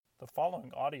The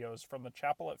following audio is from the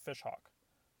Chapel at Fishhawk.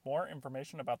 More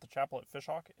information about the Chapel at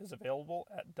Fishhawk is available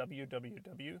at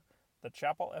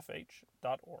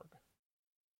www.thechapelfh.org.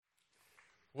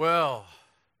 Well,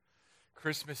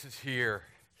 Christmas is here.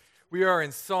 We are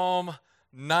in Psalm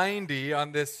 90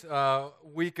 on this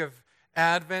week of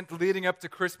Advent leading up to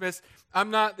Christmas. I'm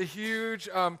not the huge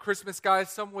Christmas guy.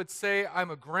 Some would say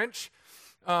I'm a Grinch.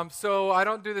 So I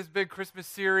don't do this big Christmas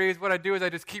series. What I do is I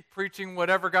just keep preaching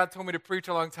whatever God told me to preach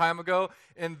a long time ago.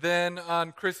 And then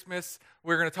on Christmas,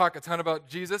 we're going to talk a ton about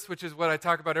Jesus, which is what I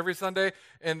talk about every Sunday.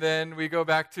 And then we go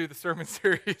back to the sermon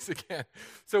series again.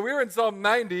 So we're in Psalm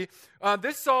 90.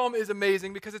 This psalm is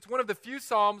amazing because it's one of the few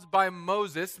psalms by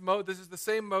Moses. This is the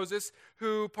same Moses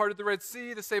who parted the Red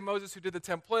Sea, the same Moses who did the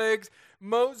 10 plagues.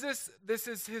 Moses, this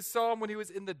is his psalm when he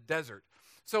was in the desert.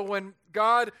 So when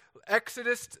God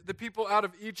exodused the people out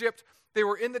of Egypt, they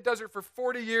were in the desert for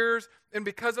 40 years, and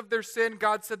because of their sin,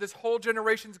 God said this whole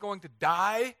generation is going to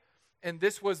die, and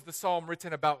this was the psalm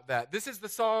written about that. This is the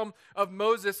psalm of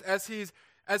Moses as he's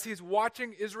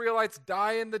watching Israelites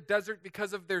die in the desert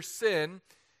because of their sin,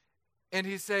 and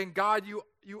he's saying, God, you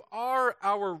are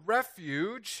our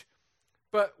refuge,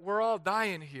 but we're all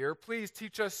dying here. Please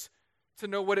teach us to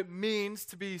know what it means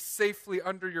to be safely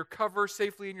under your cover,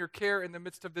 safely in your care in the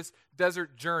midst of this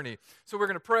desert journey. So we're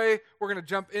going to pray. We're going to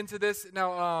jump into this.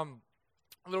 Now, a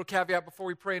little caveat before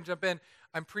we pray and jump in.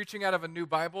 I'm preaching out of a new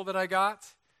Bible that I got.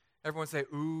 Everyone say,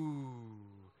 ooh.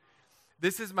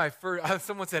 This is my first.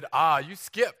 Someone said, you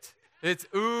skipped. It's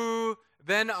ooh,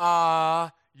 then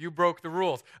you broke the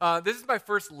rules. This is my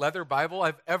first leather Bible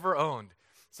I've ever owned.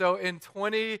 So in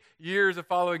 20 years of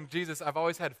following Jesus, I've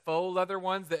always had faux leather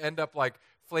ones that end up like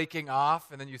flaking off,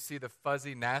 and then you see the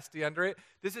fuzzy nasty under it.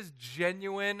 This is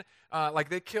genuine. Like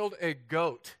they killed a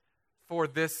goat for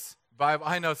this Bible.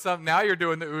 I know some, now you're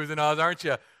doing the oohs and ahs, aren't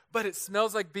you? But it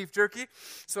smells like beef jerky,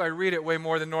 so I read it way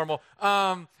more than normal.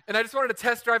 And I just wanted to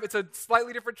test drive. It's a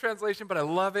slightly different translation, but I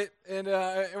love it. And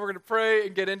we're going to pray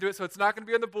and get into it. So it's not going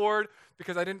to be on the board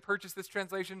because I didn't purchase this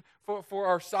translation for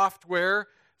our software.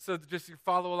 So just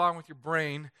follow along with your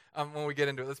brain when we get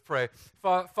into it. Let's pray.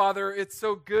 Father, it's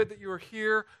so good that you are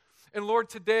here. And Lord,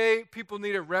 today people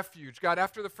need a refuge. God,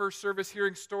 after the first service,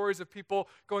 hearing stories of people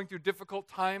going through difficult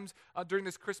times during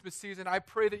this Christmas season, I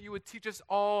pray that you would teach us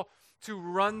all to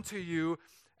run to you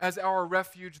as our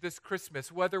refuge this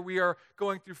Christmas, whether we are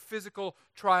going through physical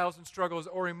trials and struggles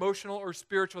or emotional or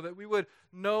spiritual, that we would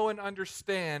know and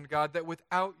understand, God, that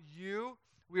without you,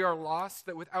 we are lost,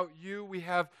 that without you we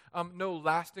have no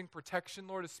lasting protection,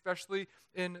 Lord, especially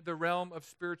in the realm of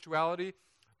spirituality.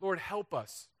 Lord, help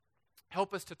us.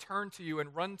 Help us to turn to you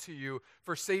and run to you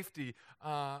for safety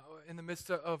in the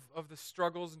midst of the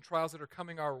struggles and trials that are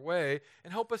coming our way.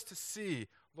 And help us to see,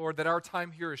 Lord, that our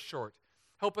time here is short.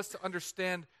 Help us to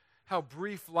understand how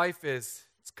brief life is.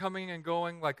 It's coming and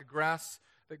going like a grass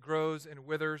that grows and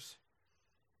withers.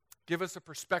 Give us a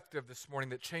perspective this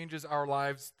morning that changes our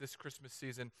lives this Christmas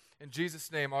season. In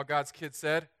Jesus' name, all God's kids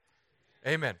said,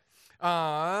 amen.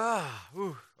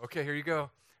 Okay, here you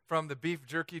go. From the Beef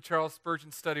Jerky Charles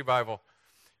Spurgeon Study Bible.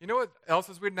 You know what else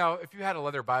is weird? Now, if you had a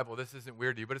leather Bible, this isn't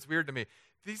weird to you, but it's weird to me.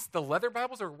 The leather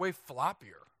Bibles are way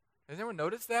floppier. Has anyone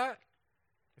noticed that?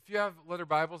 If you have leather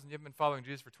Bibles and you haven't been following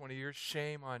Jesus for 20 years,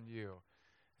 shame on you.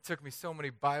 It took me so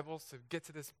many Bibles to get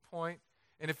to this point.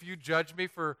 And if you judge me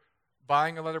for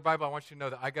buying a leather Bible, I want you to know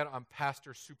that I got it on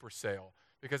Pastor Super Sale,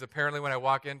 because apparently when I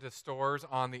walk into stores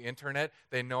on the internet,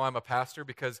 they know I'm a pastor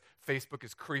because Facebook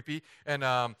is creepy, and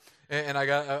I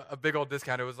got a big old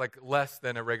discount. It was like less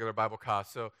than a regular Bible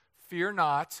cost. So fear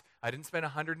not, I didn't spend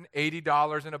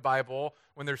 $180 in a Bible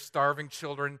when there's starving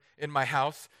children in my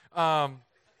house. Psalm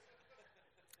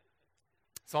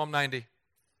 90.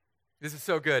 This is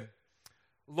so good.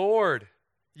 Lord,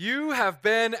 you have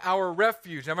been our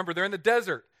refuge. Now remember, they're in the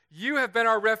desert. You have been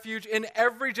our refuge in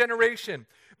every generation.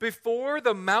 Before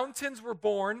the mountains were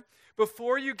born,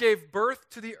 before you gave birth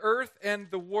to the earth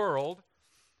and the world,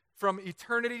 from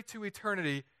eternity to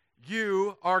eternity,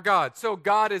 you are God. So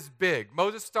God is big.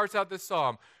 Moses starts out this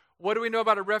psalm. What do we know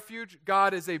about a refuge?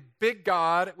 God is a big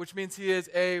God, which means he is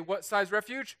a what size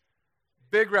refuge?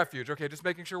 Big refuge. Okay, just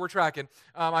making sure we're tracking.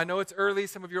 I know it's early.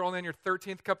 Some of you are only on your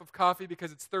 13th cup of coffee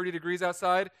because it's 30 degrees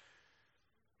outside.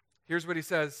 Here's what he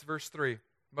says, verse 3.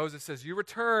 Moses says, you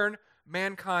return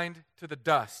mankind to the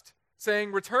dust,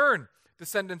 saying, return,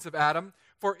 descendants of Adam,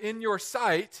 for in your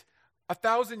sight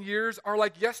 1,000 years are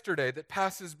like yesterday that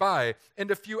passes by,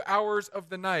 and a few hours of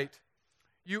the night.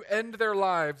 You end their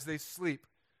lives, they sleep.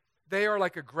 They are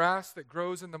like a grass that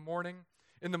grows in the morning.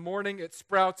 In the morning it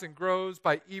sprouts and grows.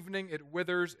 By evening it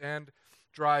withers and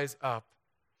dries up.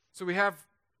 So we have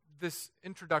this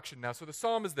introduction now. So the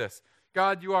psalm is this: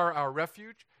 God, you are our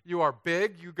refuge. You are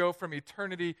big. You go from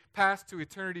eternity past to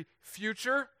eternity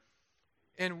future.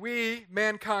 And we,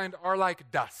 mankind, are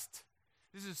like dust.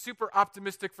 This is super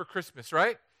optimistic for Christmas,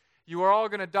 right? You are all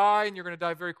going to die, and you're going to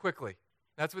die very quickly.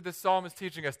 That's what this psalm is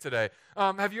teaching us today.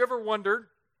 Have you ever wondered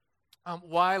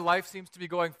why life seems to be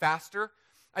going faster?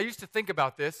 I used to think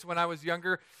about this when I was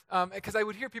younger because I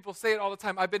would hear people say it all the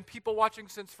time. I've been people watching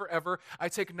since forever. I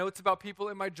take notes about people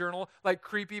in my journal, like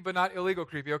creepy but not illegal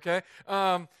creepy, okay?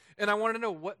 And I want to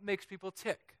know what makes people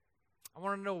tick. I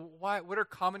want to know what are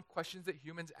common questions that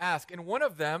humans ask. And one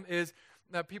of them is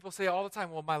that people say all the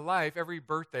time, well, my life, every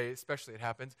birthday especially it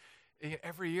happens,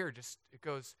 every year it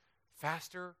goes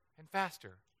faster and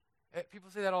faster. People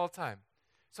say that all the time.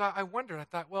 So I wondered, I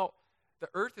thought, well, the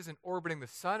earth isn't orbiting the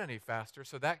sun any faster,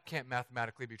 so that can't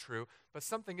mathematically be true. But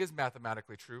something is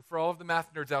mathematically true. For all of the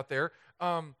math nerds out there,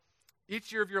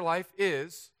 each year of your life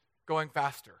is going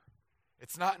faster.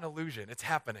 It's not an illusion. It's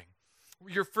happening.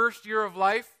 Your first year of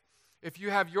life, if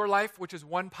you have your life, which is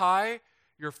 1 pi,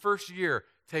 your first year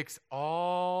takes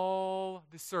all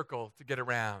the circle to get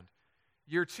around.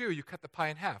 Year 2, you cut the pie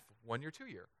in half. 1 year, 2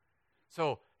 year.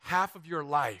 So half of your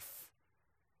life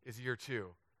is year 2.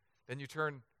 Then you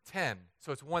turn 10,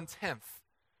 so it's 1/10.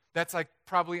 That's like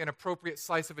probably an appropriate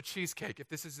slice of a cheesecake. If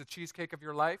this is the cheesecake of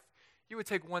your life, you would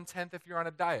take 1/10 if you're on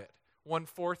a diet,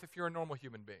 1/4 if you're a normal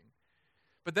human being.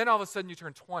 But then all of a sudden you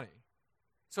turn 20.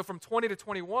 So from 20 to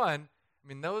 21,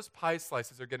 those pie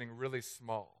slices are getting really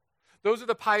small. Those are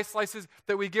the pie slices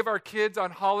that we give our kids on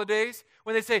holidays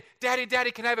when they say, Daddy,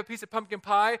 can I have a piece of pumpkin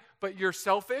pie? But you're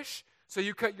selfish. So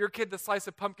you cut your kid the slice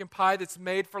of pumpkin pie that's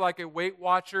made for like a Weight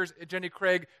Watchers, a Jenny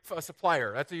Craig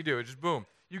supplier. That's what you do. It's just boom.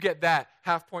 You get that.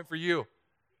 Half point for you.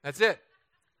 That's it.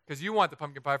 Because you want the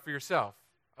pumpkin pie for yourself.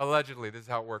 Allegedly, this is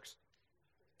how it works.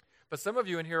 But some of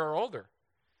you in here are older.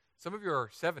 Some of you are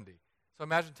 70. So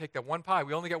imagine take that 1 pie.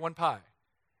 We only get 1 pie.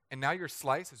 And now your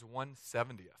slice is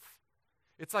 1/70.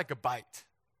 It's like a bite.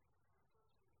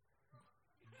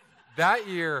 That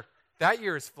year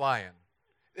is flying.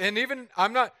 And even,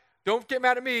 don't get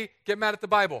mad at me, get mad at the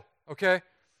Bible, okay?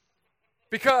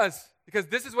 Because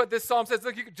this is what this psalm says.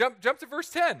 Look, you can jump to verse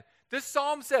 10. This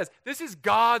psalm says, this is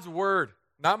God's word,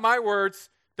 not my words.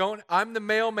 I'm the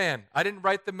mailman. I didn't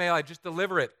write the mail, I just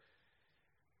deliver it.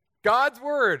 God's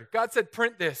word. God said,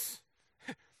 print this.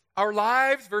 Our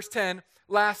lives, verse 10,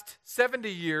 last 70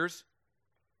 years,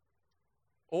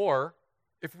 or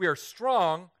if we are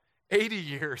strong, 80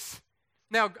 years.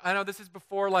 Now, I know this is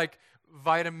before like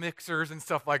Vitamixers and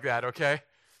stuff like that, okay?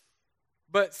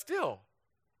 But still,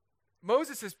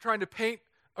 Moses is trying to paint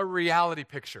a reality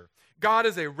picture. God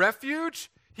is a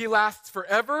refuge. He lasts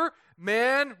forever.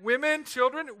 Man, women,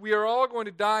 children, we are all going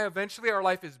to die eventually. Our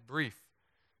life is brief.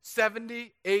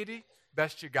 70, 80,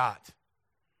 best you got.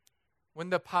 When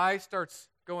the pie starts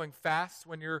going fast,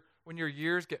 when your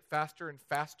years get faster and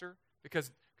faster,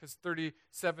 because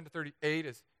 37 to 38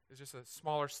 is just a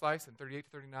smaller slice, and 38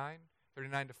 to 39,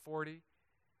 39 to 40,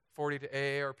 40 to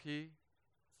AARP,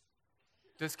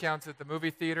 discounts at the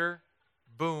movie theater,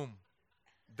 boom,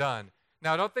 done.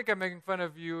 Now, don't think I'm making fun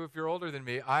of you if you're older than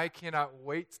me. I cannot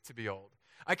wait to be old.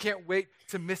 I can't wait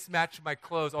to mismatch my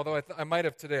clothes, although I might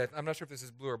have today. I'm not sure if this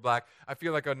is blue or black. I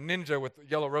feel like a ninja with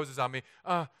yellow roses on me.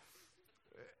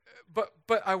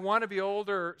 But I want to be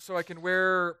older so I can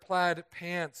wear plaid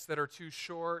pants that are too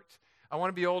short. I want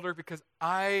to be older because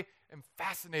I am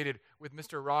fascinated with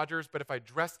Mr. Rogers, but if I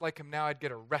dressed like him now, I'd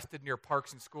get arrested near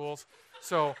parks and schools.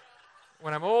 So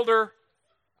when I'm older,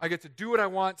 I get to do what I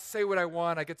want, say what I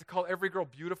want. I get to call every girl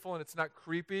beautiful, and it's not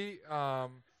creepy. I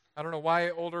don't know why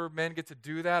older men get to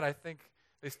do that. I think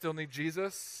they still need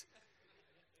Jesus.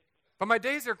 But my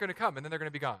days are going to come, and then they're going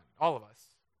to be gone, all of us.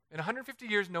 In 150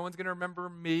 years, no one's going to remember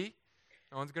me.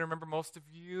 No one's going to remember most of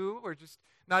you, or just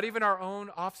not even our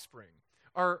own offspring.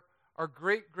 Our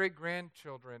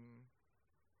great-great-grandchildren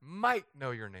might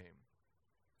know your name.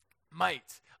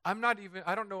 Might. I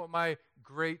don't know what my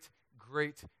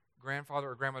great-great-grandfather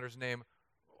or grandmother's name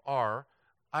are.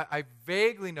 I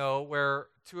vaguely know where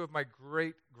 2 of my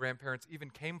great-grandparents even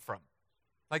came from.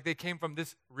 Like they came from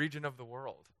this region of the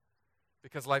world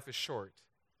because life is short.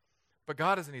 But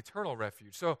God is an eternal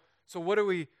refuge. So what do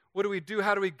we do?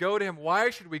 How do we go to him? Why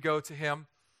should we go to him?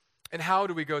 And how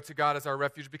do we go to God as our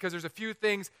refuge? Because there's a few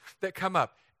things that come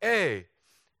up. A,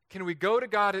 can we go to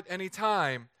God at any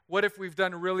time? What if we've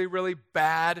done really, really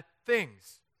bad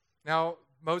things? Now,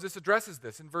 Moses addresses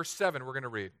this in verse 7. We're going to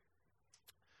read.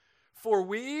 For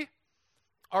we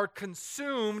are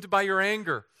consumed by your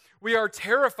anger. We are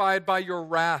terrified by your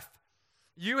wrath.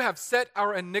 You have set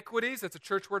our iniquities, that's a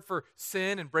church word for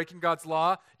sin and breaking God's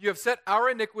law. You have set our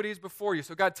iniquities before you.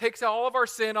 So God takes out all of our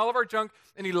sin, all of our junk,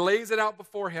 and he lays it out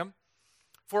before him.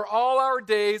 For all our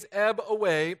days ebb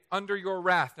away under your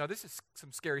wrath. Now, this is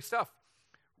some scary stuff.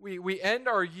 We end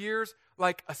our years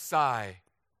like a sigh.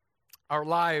 Our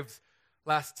lives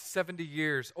last 70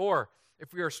 years, or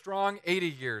if we are strong, 80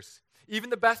 years. Even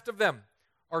the best of them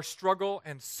are struggle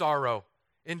and sorrow.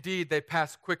 Indeed, they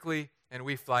pass quickly and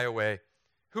we fly away.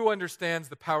 Who understands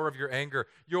the power of your anger?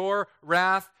 Your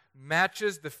wrath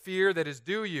matches the fear that is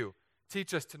due you.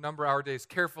 Teach us to number our days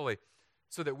carefully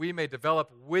so that we may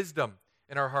develop wisdom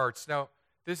in our hearts. Now,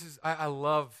 this is, I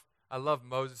love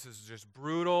Moses' just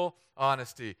brutal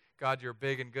honesty. God, you're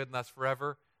big and good and last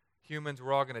forever. Humans,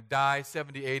 we're all going to die,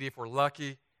 70, 80 if we're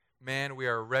lucky. Man, we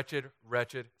are wretched,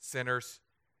 wretched sinners.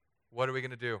 What are we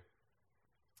going to do?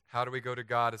 How do we go to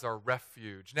God as our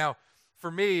refuge? Now,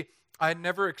 for me, I had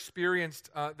never experienced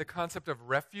the concept of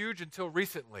refuge until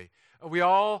recently. We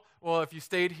all, well, if you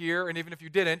stayed here, and even if you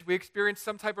didn't, we experienced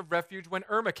some type of refuge when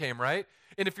Irma came, right?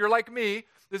 And if you're like me,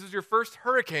 this was your first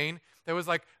hurricane that was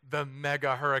like the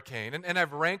mega hurricane. And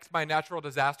I've ranked my natural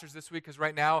disasters this week because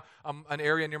right now an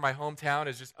area near my hometown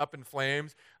is just up in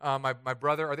flames. My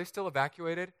brother, are they still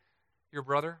evacuated? Your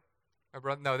brother? My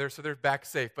brother? No, they're back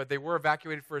safe. But they were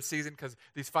evacuated for a season because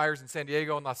these fires in San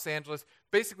Diego and Los Angeles,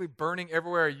 basically burning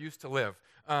everywhere I used to live.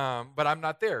 But I'm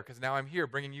not there because now I'm here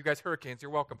bringing you guys hurricanes.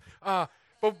 You're welcome. But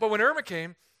when Irma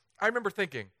came, I remember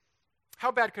thinking,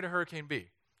 how bad could a hurricane be?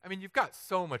 I mean, you've got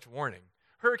so much warning.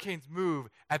 Hurricanes move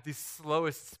at the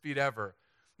slowest speed ever.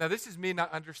 Now, this is me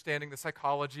not understanding the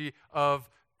psychology of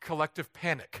collective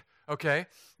panic, okay?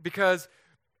 Because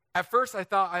at first I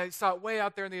thought I saw it way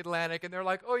out there in the Atlantic, and they're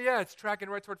like, oh, yeah, it's tracking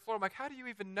right toward Florida. I'm like, how do you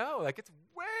even know? Like, it's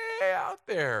way out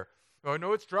there. Oh,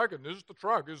 no, it's tracking. This is the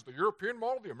track. This is the European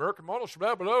model, the American model,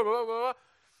 blah, blah, blah, blah.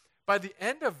 By the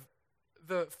end of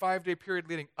the 5-day period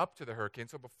leading up to the hurricane,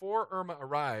 so before Irma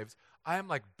arrives, I am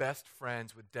like best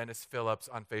friends with Dennis Phillips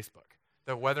on Facebook.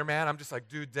 The weatherman, I'm just like,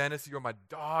 dude, Dennis, you're my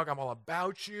dog. I'm all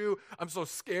about you. I'm so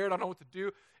scared. I don't know what to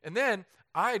do. And then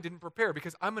I didn't prepare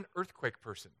because I'm an earthquake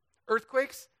person.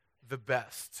 Earthquakes, the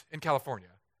best in California.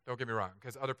 Don't get me wrong,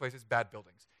 because other places, bad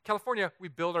buildings. California, we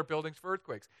build our buildings for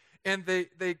earthquakes. And they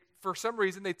for some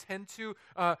reason, they tend to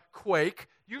quake,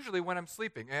 usually when I'm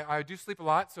sleeping. I do sleep a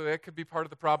lot, so that could be part of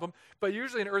the problem. But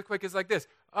usually an earthquake is like this.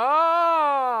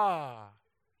 Ah!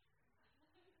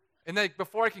 And then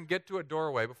before I can get to a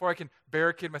doorway, before I can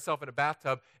barricade myself in a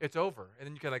bathtub, it's over. And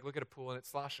then you can like look at a pool and it's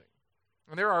sloshing.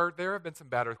 And there have been some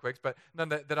bad earthquakes, but none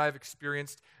that I've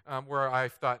experienced where I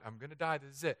thought, I'm going to die,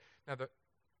 this is it. Now, the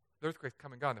earthquake's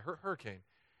come and gone, the hurricane.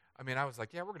 I mean, I was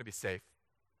like, yeah, we're going to be safe.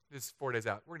 This is 4 days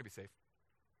out. We're going to be safe.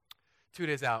 2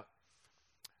 days out,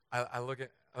 I look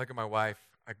at my wife,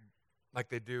 like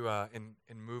they do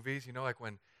in movies, you know, like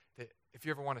when if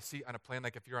you ever want to seat on a plane,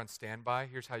 like if you're on standby,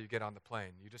 here's how you get on the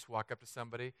plane. You just walk up to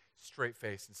somebody, straight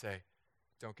face, and say,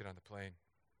 don't get on the plane.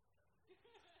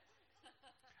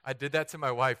 I did that to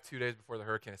my wife 2 days before the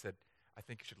hurricane. I said, I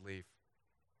think you should leave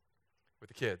with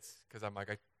the kids, because I'm like,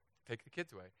 I take the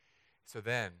kids away. So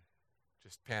then,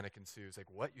 just panic ensues.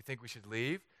 Like, what? You think we should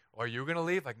leave? Or are you going to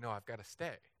leave? Like, no, I've got to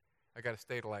stay. I got to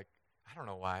stay to like, I don't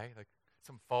know why, like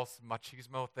some false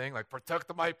machismo thing, like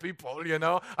protect my people, you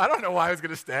know? I don't know why I was going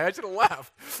to stay. I should have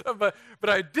left. But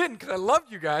I didn't because I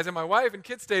loved you guys, and my wife and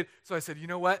kids stayed. So I said, you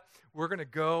know what? We're going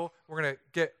to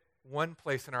get one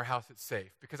place in our house that's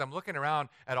safe, because I'm looking around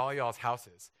at all y'all's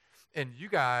houses, and you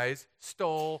guys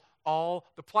stole all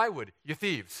the plywood, you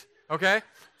thieves. Okay?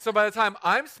 So by the time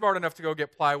I'm smart enough to go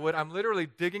get plywood, I'm literally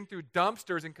digging through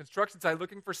dumpsters in construction site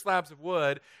looking for slabs of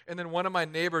wood. And then one of my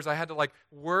neighbors, I had to like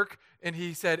work, and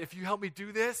he said, if you help me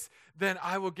do this, then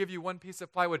I will give you one piece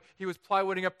of plywood. He was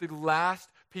plywooding up the last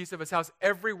piece of his house.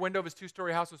 Every window of his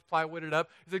 2-story house was plywooded up.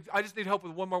 He's like, I just need help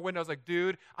with one more window. I was like,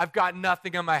 dude, I've got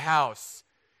nothing in my house.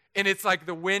 And it's like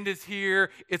the wind is here.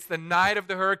 It's the night of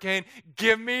the hurricane.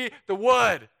 Give me the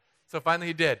wood. So finally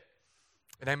he did.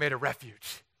 And I made a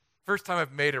refuge. First time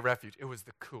I've made a refuge. It was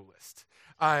the coolest.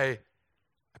 I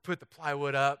put the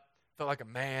plywood up, felt like a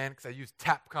man because I used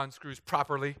Tapcon screws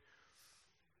properly.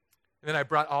 And then I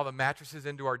brought all the mattresses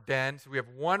into our den. So we have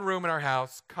one room in our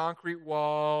house, concrete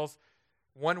walls,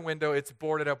 one window. It's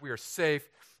boarded up. We are safe.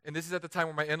 And this is at the time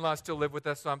where my in-laws still live with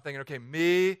us. So I'm thinking, okay,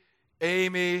 me,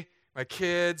 Amy, my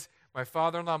kids, my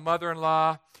father-in-law,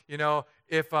 mother-in-law. You know,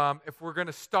 if we're going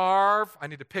to starve, I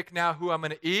need to pick now who I'm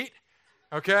going to eat.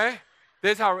 Okay?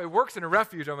 This is how it works in a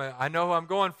refuge. I know who I'm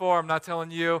going for. I'm not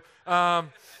telling you.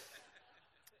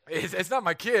 It's not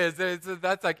my kids.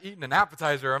 That's like eating an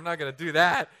appetizer. I'm not going to do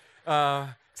that.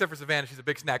 Except for Savannah. She's a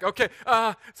big snack. Okay.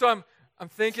 So I'm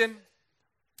thinking,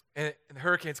 and the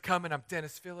hurricane's coming. I'm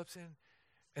Dennis Phillipson.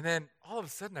 And then all of a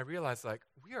sudden I realized, like,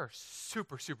 we are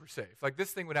super, super safe. Like, this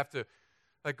thing would have to,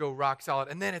 like, go rock solid.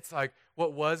 And then it's like,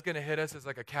 what was going to hit us is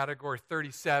like a category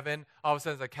 37. All of a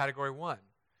sudden it's like category 1.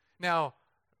 Now,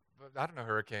 I don't know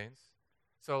hurricanes.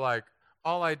 So, like,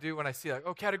 all I do when I see, like,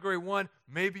 oh, category 1,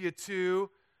 maybe a 2,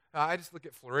 I just look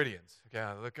at Floridians. Okay,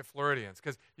 I look at Floridians.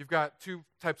 Because you've got two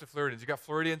types of Floridians. You've got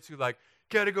Floridians who, like,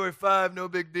 category 5, no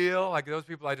big deal. Like, those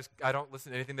people, I don't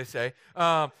listen to anything they say.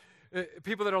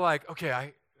 People that are like,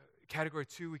 okay, category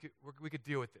 2, we could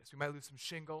deal with this. We might lose some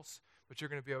shingles, but you're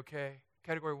going to be okay.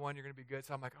 Category 1, you're going to be good.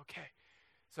 So I'm like, okay.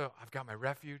 So I've got my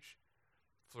refuge.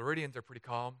 Floridians are pretty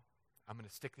calm. I'm going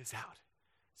to stick this out.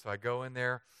 So I go in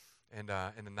there, and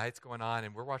the night's going on,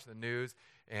 and we're watching the news,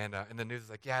 and the news is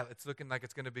like, yeah, it's looking like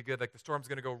it's going to be good. Like, the storm's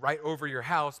going to go right over your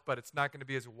house, but it's not going to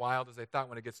be as wild as they thought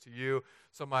when it gets to you.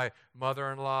 So my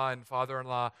mother-in-law and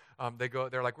father-in-law,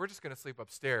 they're like, we're just going to sleep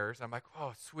upstairs. I'm like,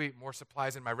 oh, sweet, more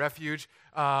supplies in my refuge.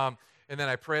 And then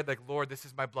I prayed, like, Lord, this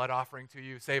is my blood offering to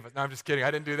you. Save us. No, I'm just kidding.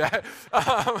 I didn't do that.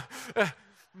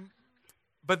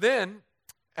 But then,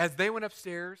 as they went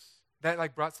upstairs, that,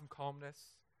 like, brought some calmness.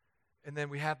 And then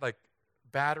we had, like,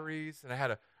 batteries, and I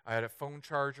had a phone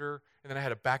charger, and then I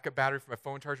had a backup battery for my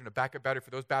phone charger and a backup battery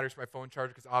for those batteries for my phone charger,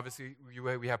 because obviously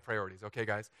we have priorities, okay,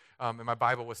 guys? And my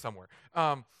Bible was somewhere.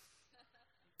 And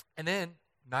then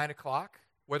 9 o'clock,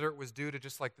 whether it was due to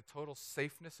just like the total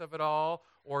safeness of it all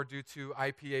or due to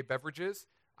IPA beverages,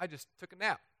 I just took a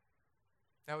nap.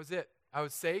 That was it. I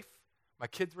was safe. My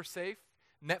kids were safe.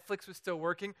 Netflix was still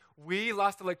working. We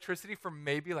lost electricity for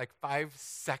maybe like 5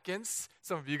 seconds.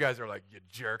 Some of you guys are like, you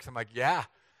jerks. I'm like, yeah,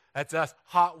 that's us.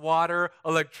 Hot water,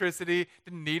 electricity,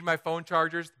 didn't need my phone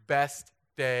chargers. Best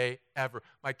day ever.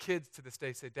 My kids to this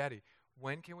day say, Daddy,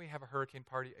 when can we have a hurricane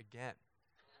party again?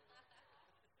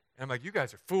 And I'm like, you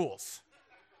guys are fools.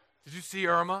 Did you see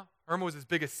Irma? Irma was as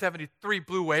big as 73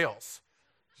 blue whales.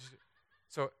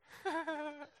 So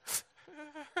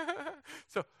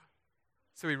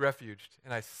we refuged,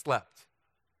 and I slept.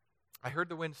 I heard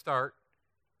the wind start,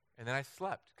 and then I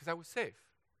slept because I was safe.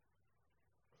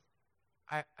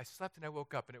 I slept, and I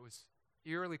woke up, and it was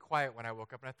eerily quiet when I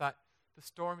woke up, and I thought, the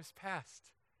storm is past.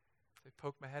 I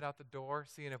poked my head out the door,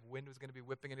 seeing if wind was going to be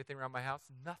whipping anything around my house.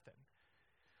 Nothing.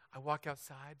 I walk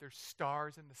outside. There's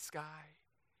stars in the sky.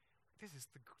 This is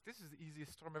the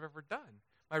easiest storm I've ever done.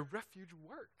 My refuge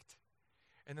worked.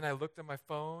 And then I looked at my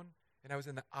phone, and I was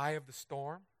in the eye of the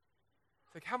storm.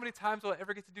 It's like, how many times will I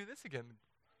ever get to do this again?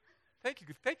 Thank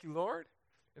you, Lord.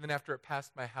 And then after it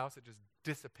passed my house, it just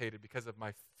dissipated because of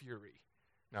my fury.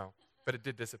 No, but it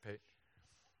did dissipate.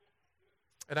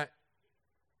 And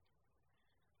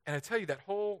I tell you that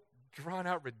whole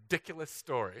drawn-out, ridiculous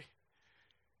story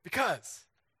because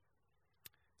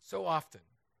so often,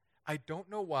 I don't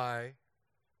know why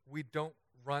we don't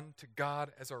run to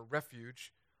God as our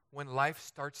refuge when life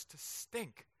starts to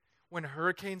stink. When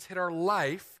hurricanes hit our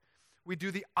life, we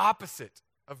do the opposite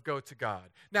of go to God.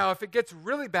 Now, if it gets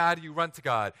really bad, you run to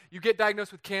God. You get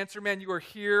diagnosed with cancer, man, you are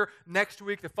here next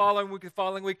week, the following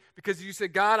week, because you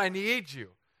said, God, I need you.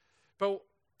 But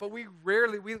we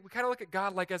rarely, we kind of look at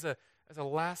God like as a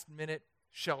last-minute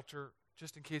shelter,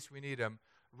 just in case we need him,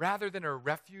 rather than a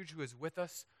refuge who is with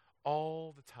us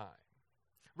all the time.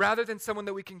 Rather than someone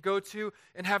that we can go to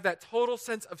and have that total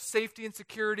sense of safety and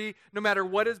security no matter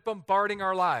what is bombarding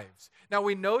our lives. Now,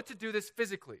 we know to do this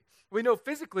physically. We know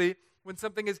physically when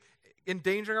something is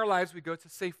endangering our lives, we go to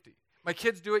safety. My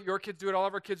kids do it, your kids do it, all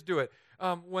of our kids do it.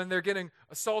 When they're getting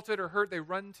assaulted or hurt, they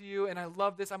run to you, and I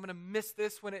love this. I'm going to miss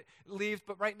this when it leaves,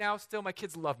 but right now, still, my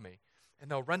kids love me. And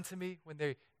they'll run to me when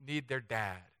they need their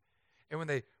dad. And when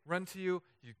they run to you,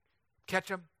 you catch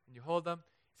them, and you hold them.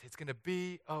 You say, it's going to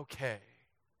be okay.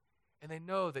 And they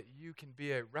know that you can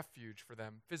be a refuge for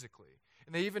them physically.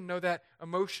 And they even know that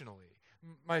emotionally.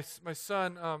 My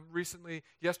son recently,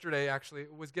 yesterday actually,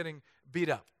 was getting beat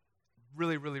up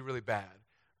really, really, really bad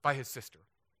by his sister.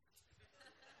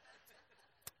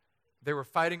 They were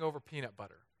fighting over peanut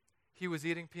butter. He was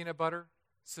eating peanut butter.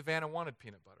 Savannah wanted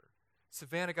peanut butter.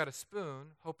 Savannah got a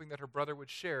spoon, hoping that her brother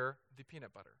would share the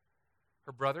peanut butter.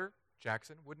 Her brother,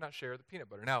 Jackson, would not share the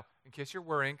peanut butter. Now, in case you're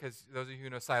worrying, because those of you who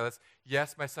know Silas,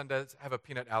 yes, my son does have a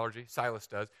peanut allergy. Silas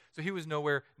does. So he was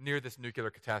nowhere near this nuclear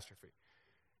catastrophe.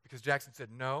 Because Jackson said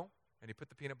no, and he put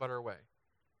the peanut butter away.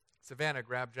 Savannah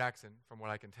grabbed Jackson, from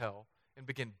what I can tell, and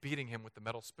began beating him with the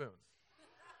metal spoon.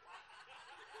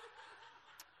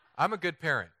 I'm a good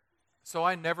parent, so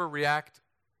I never react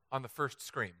on the first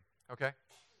scream, okay?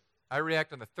 I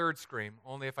react on the third scream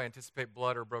only if I anticipate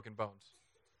blood or broken bones.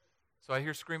 So I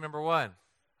hear scream number 1.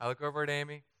 I look over at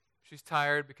Amy. She's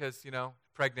tired because,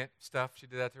 pregnant stuff. She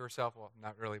did that to herself. Well,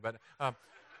 not really, but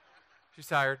she's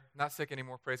tired, not sick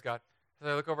anymore, praise God. So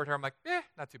I look over at her, I'm like,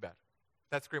 not too bad.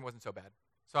 That scream wasn't so bad.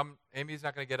 So Amy's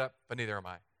not going to get up, but neither am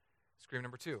I. Scream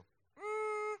number 2.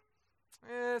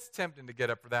 It's tempting to get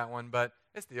up for that one, but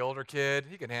it's the older kid.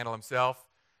 He can handle himself.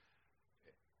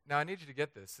 Now, I need you to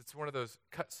get this. It's one of those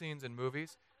cut scenes in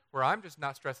movies where I'm just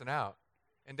not stressing out.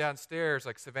 And downstairs,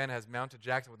 like Savannah has mounted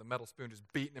Jackson with a metal spoon, just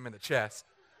beating him in the chest.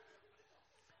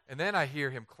 And then I hear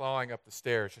him clawing up the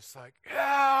stairs, just like,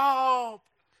 help!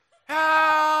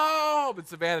 Help! And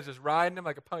Savannah's just riding him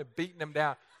like a pony, beating him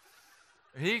down.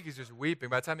 And he's just weeping.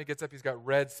 By the time he gets up, he's got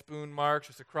red spoon marks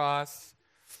just across.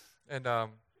 And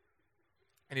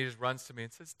he just runs to me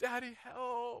and says, Daddy,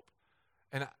 help!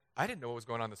 And I didn't know what was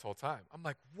going on this whole time. I'm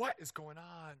like, what is going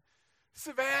on?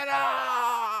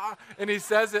 Savannah! And he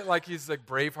says it like he's like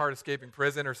Braveheart escaping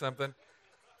prison or something.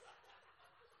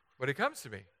 But he comes to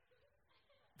me.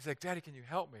 He's like, Daddy, can you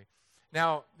help me?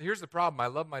 Now, here's the problem. I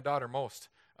love my daughter most.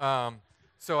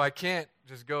 So I can't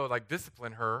just go like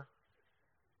discipline her.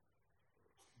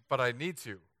 But I need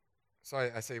to. So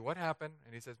I say, what happened?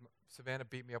 And he says, Savannah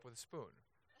beat me up with a spoon.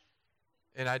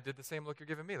 And I did the same look you're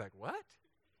giving me. Like, what?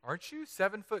 Aren't you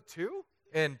 7'2"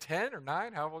 and 10 or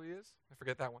 9? How old he is? I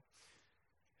forget that one.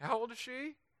 How old is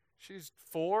she? She's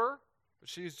 4, but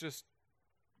she's just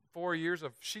 4 years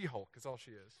of She-Hulk is all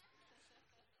she is.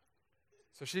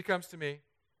 So she comes to me,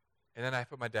 and then I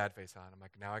put my dad face on. I'm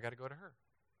like, now I got to go to her.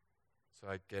 So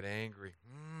I get angry.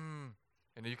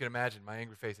 And you can imagine my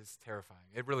angry face is terrifying.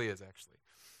 It really is, actually.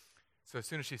 So as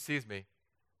soon as she sees me,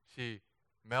 she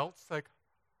melts, like,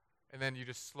 and then you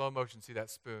just slow motion see that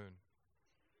spoon.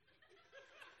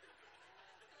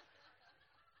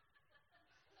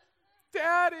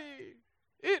 Daddy,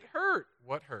 it hurt.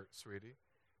 What hurt, sweetie?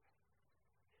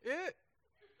 It.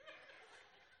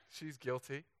 She's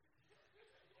guilty.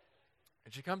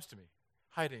 And she comes to me,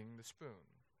 hiding the spoon.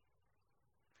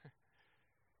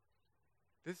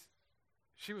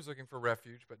 She was looking for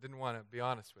refuge, but didn't want to be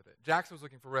honest with it. Jackson was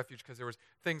looking for refuge because there was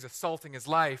things assaulting his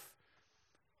life.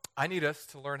 I need us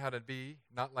to learn how to be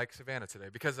not like Savannah today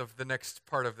because of the next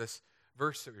part of this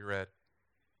verse that we read.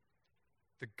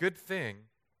 The good thing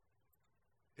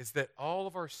is that all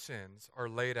of our sins are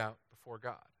laid out before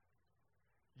God.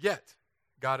 Yet,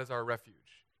 God is our refuge.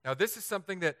 Now, this is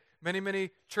something that many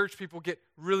church people get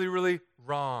really, really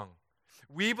wrong.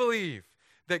 We believe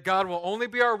that God will only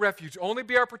be our refuge, only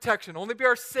be our protection, only be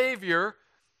our Savior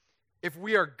if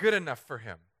we are good enough for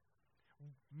Him.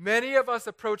 Many of us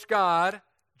approach God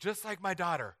just like my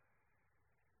daughter.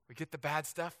 We get the bad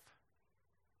stuff.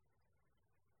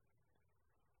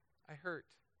 I hurt.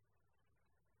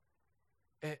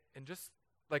 And just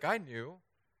like I knew,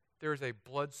 there is a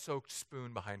blood-soaked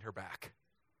spoon behind her back.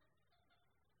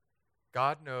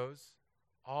 God knows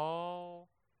all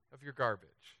of your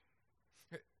garbage.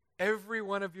 Every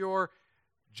one of your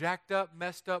jacked up,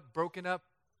 messed up, broken up,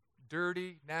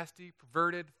 dirty, nasty,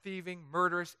 perverted, thieving,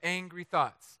 murderous, angry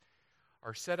thoughts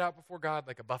are set out before God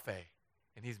like a buffet,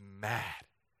 and He's mad.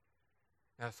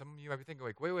 Now, some of you might be thinking,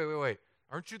 like, wait.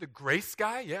 Aren't you the grace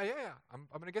guy? Yeah. I'm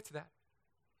going to get to that.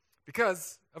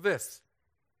 Because of this,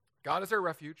 God is our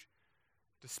refuge,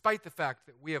 despite the fact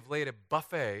that we have laid a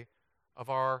buffet of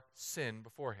our sin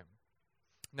before Him.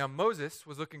 Now, Moses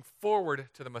was looking forward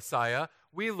to the Messiah.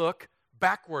 We look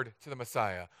backward to the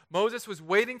Messiah. Moses was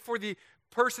waiting for the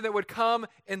person that would come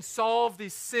and solve the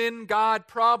sin God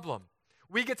problem.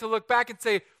 We get to look back and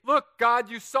say, look, God,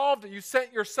 you solved it. You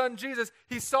sent your son Jesus.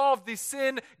 He solved the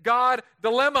sin God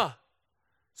dilemma.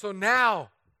 So now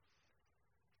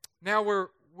we're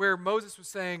where Moses was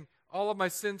saying, all of my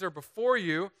sins are before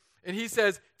you. And he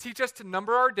says, teach us to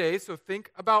number our days. So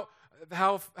think about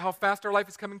how fast our life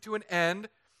is coming to an end,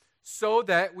 so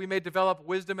that we may develop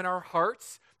wisdom in our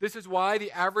hearts. This is why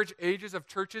the average ages of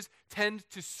churches tend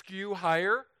to skew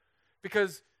higher,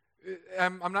 because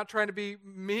I'm not trying to be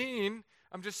mean.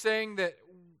 I'm just saying that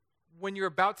when you're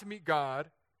about to meet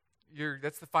God,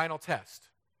 that's the final test,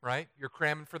 right? You're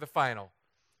cramming for the final.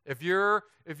 If you're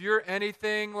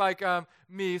anything like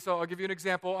me, so I'll give you an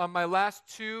example. My last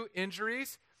 2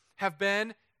 injuries have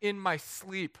been in my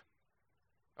sleep,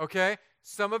 okay?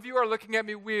 Some of you are looking at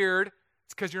me weird.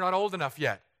 It's because you're not old enough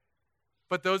yet.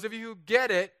 But those of you who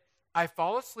get it, I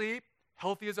fall asleep,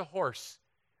 healthy as a horse.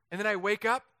 And then I wake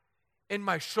up, and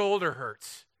my shoulder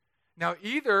hurts. Now,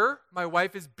 either my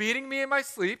wife is beating me in my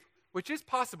sleep, which is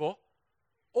possible,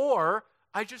 or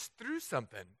I just threw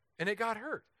something, and it got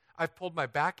hurt. I've pulled my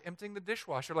back emptying the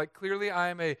dishwasher. Like, clearly I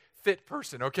am a fit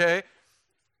person, okay?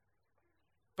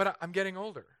 But I'm getting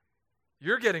older.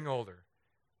 You're getting older.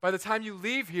 By the time you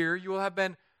leave here, you will have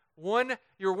been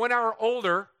you're 1 hour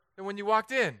older than when you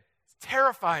walked in. It's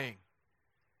terrifying.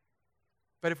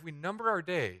 But if we number our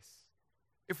days,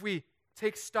 if we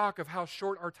take stock of how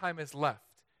short our time is left,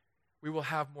 we will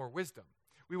have more wisdom.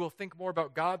 We will think more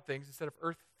about God things instead of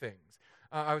earth things.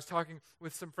 I was talking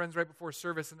with some friends right before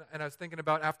service, and I was thinking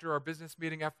about after our business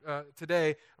meeting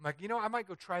today, I'm like, I might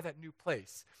go try that new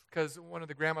place because one of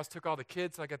the grandmas took all the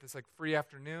kids, so I got this free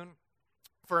afternoon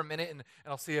for a minute, and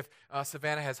I'll see if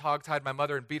Savannah has hogtied my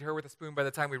mother and beat her with a spoon by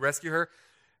the time we rescue her.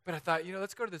 But I thought,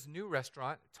 let's go to this new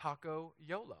restaurant, Taco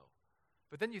Yolo.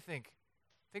 But then you think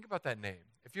about that name.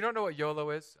 If you don't know what YOLO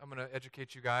is, I'm going to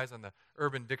educate you guys on the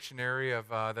Urban Dictionary of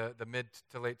the mid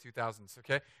to late 2000s,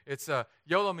 okay? It's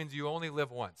YOLO means you only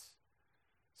live once.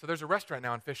 So there's a restaurant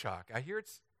now in Fishhawk. I hear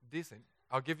it's decent.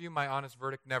 I'll give you my honest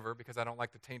verdict, never, because I don't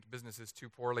like to taint businesses too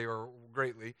poorly or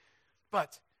greatly.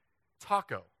 But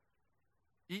taco.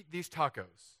 Eat these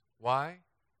tacos. Why?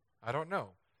 I don't know.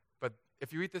 But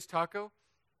if you eat this taco,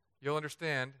 you'll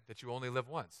understand that you only live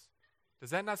once. Does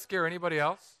that not scare anybody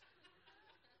else?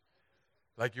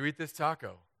 Like, you eat this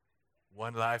taco,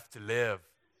 one life to live.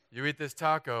 You eat this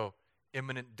taco,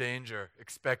 imminent danger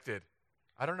expected.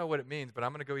 I don't know what it means, but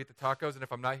I'm going to go eat the tacos, and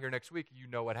if I'm not here next week, you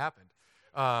know what happened.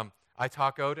 I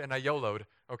tacoed and I YOLO'd,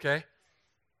 okay?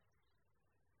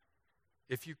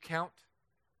 If you count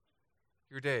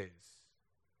your days,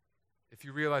 if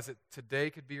you realize that today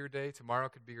could be your day, tomorrow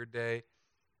could be your day,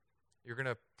 you're going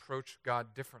to approach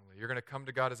God differently. You're going to come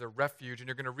to God as a refuge, and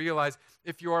you're going to realize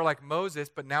if you are like Moses,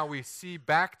 but now we see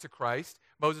back to Christ.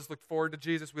 Moses looked forward to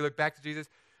Jesus. We look back to Jesus.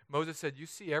 Moses said, you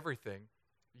see everything,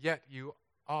 yet you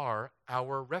are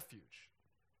our refuge.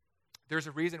 There's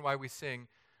a reason why we sing,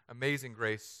 Amazing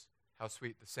Grace, how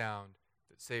sweet the sound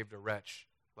that saved a wretch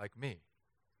like me.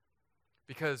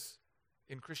 Because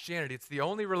in Christianity, it's the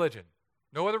only religion,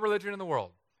 no other religion in the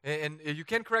world. And you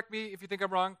can correct me if you think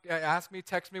I'm wrong. Ask me,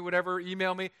 text me, whatever,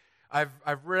 email me.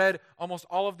 I've read almost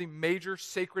all of the major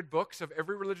sacred books of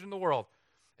every religion in the world,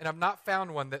 and I've not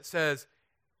found one that says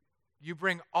you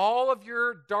bring all of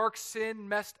your dark sin,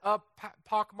 messed up,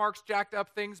 pockmarks, jacked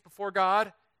up things before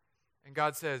God, and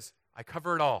God says, I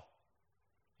cover it all.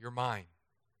 You're mine.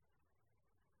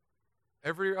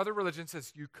 Every other religion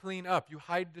says you clean up, you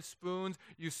hide the spoons,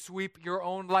 you sweep your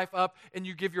own life up, and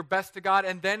you give your best to God,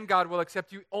 and then God will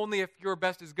accept you only if your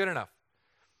best is good enough.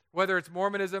 Whether it's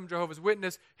Mormonism, Jehovah's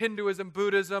Witness, Hinduism,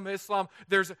 Buddhism, Islam,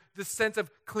 there's this sense of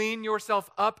clean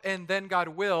yourself up and then God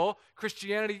will.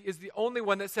 Christianity is the only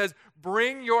one that says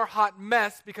bring your hot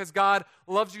mess because God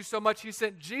loves you so much he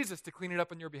sent Jesus to clean it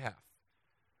up on your behalf.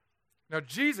 Now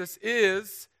Jesus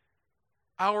is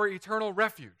our eternal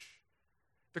refuge.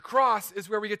 The cross is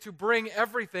where we get to bring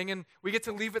everything and we get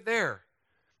to leave it there.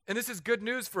 And this is good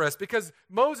news for us because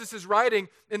Moses is writing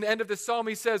in the end of this psalm.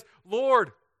 He says,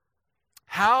 Lord,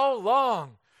 how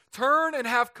long? Turn and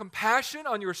have compassion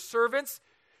on your servants.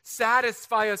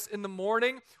 Satisfy us in the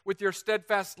morning with your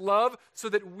steadfast love so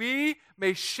that we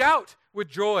may shout with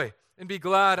joy and be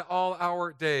glad all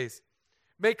our days.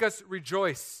 Make us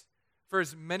rejoice for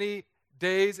as many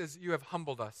days as you have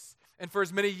humbled us. And for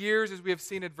as many years as we have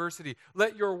seen adversity,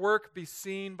 let your work be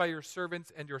seen by your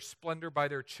servants and your splendor by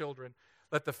their children.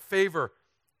 Let the favor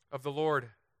of the Lord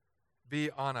be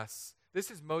on us.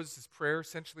 This is Moses' prayer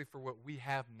essentially for what we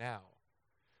have now.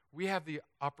 We have the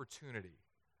opportunity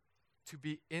to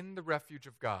be in the refuge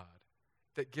of God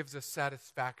that gives us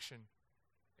satisfaction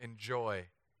and joy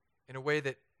in a way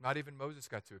that not even Moses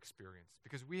got to experience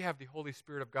because we have the Holy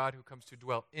Spirit of God who comes to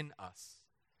dwell in us.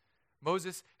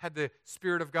 Moses had the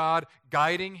Spirit of God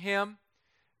guiding him.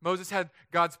 Moses had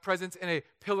God's presence in a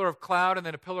pillar of cloud and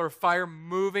then a pillar of fire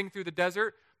moving through the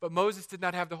desert, but Moses did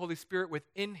not have the Holy Spirit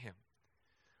within him.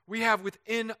 We have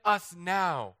within us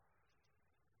now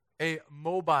a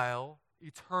mobile,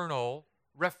 eternal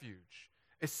refuge,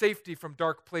 a safety from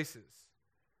dark places,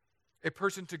 a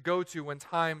person to go to when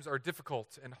times are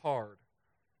difficult and hard.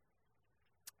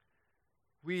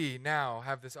 We now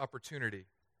have this opportunity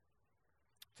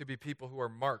to be people who are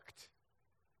marked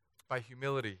by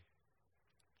humility,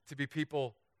 to be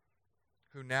people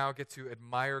who now get to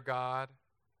admire God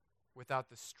without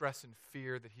the stress and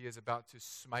fear that he is about to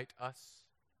smite us.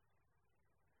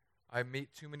 I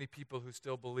meet too many people who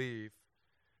still believe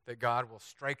that God will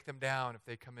strike them down if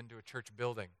they come into a church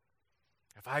building.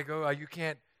 If I go, I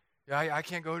can't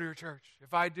go to your church.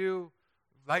 If I do,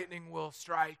 lightning will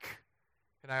strike.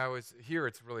 And I always hear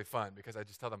it's really fun because I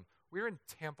just tell them, we're in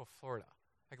Tampa, Florida.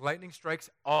 Like lightning strikes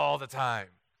all the time.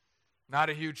 Not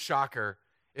a huge shocker.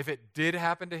 If it did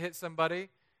happen to hit somebody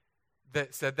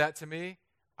that said that to me,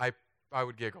 I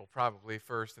would giggle probably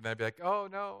first, and then I'd be like, oh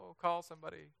no, call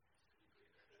somebody.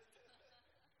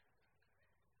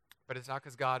 But it's not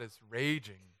because God is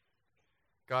raging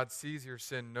God sees your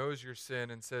sin, knows your sin,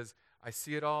 and says, I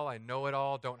see it all, I know it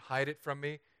all, don't hide it from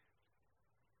me.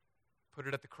 Put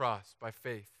it at the cross by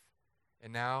faith.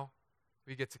 And now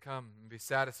we get to come and be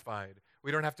satisfied.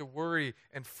 We don't have to worry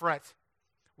and fret.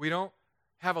 We don't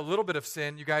have a little bit of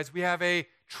sin, you guys. We have a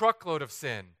truckload of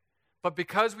sin. But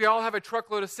because we all have a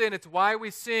truckload of sin, it's why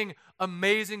we sing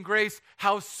Amazing Grace,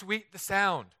 how sweet the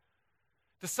sound.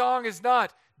 The song is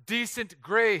not Decent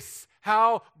Grace,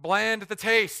 how bland the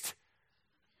taste.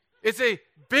 It's a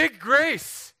big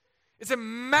grace. It's a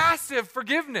massive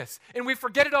forgiveness. And we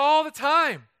forget it all the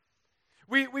time.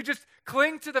 We just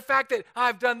cling to the fact that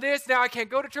I've done this, now I can't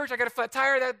go to church, I got a flat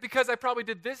tire, that because I probably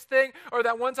did this thing, or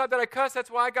that one time that I cussed,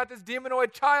 that's why I got this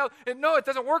demonoid child. And no, it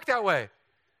doesn't work that way.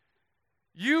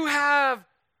 You have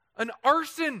an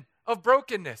arson of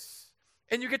brokenness,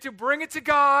 and you get to bring it to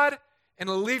God and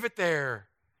leave it there.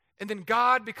 And then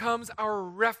God becomes our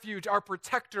refuge, our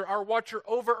protector, our watcher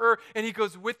over her, and he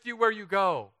goes with you where you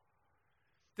go.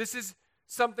 This is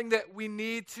something that we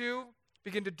need to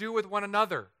begin to do with one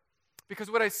another.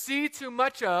 Because what I see too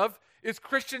much of is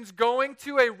Christians going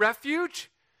to a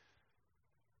refuge,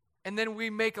 and then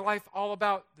we make life all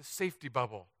about the safety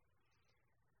bubble.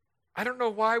 I don't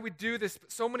know why we do this,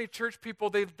 but so many church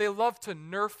people, they love to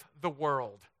nerf the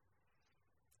world.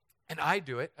 And I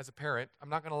do it as a parent. I'm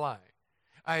not going to lie.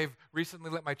 I've recently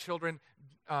let my children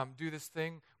do this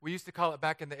thing. We used to call it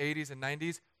back in the 80s and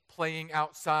 90s, playing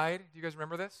outside. Do you guys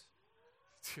remember this?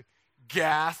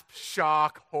 Gasp,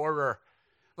 shock, horror.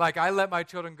 Like, I let my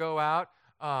children go out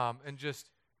and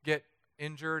just get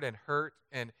injured and hurt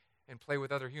and play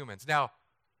with other humans. Now,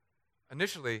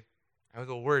 initially, I was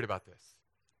a little worried about this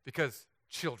because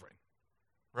children,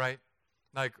 right?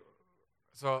 Like,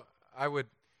 so I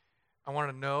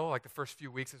wanted to know, like the first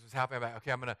few weeks this was happening, I'm like,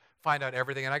 okay, I'm going to find out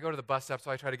everything. And I go to the bus stop, so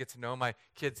I try to get to know my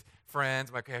kids' friends.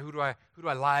 I'm like, okay, who do I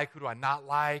like? Who do I not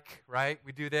like, right?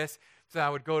 We do this. So I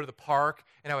would go to the park,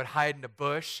 and I would hide in a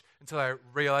bush until I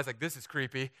realized, like, this is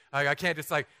creepy. Like, I can't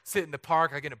just, like, sit in the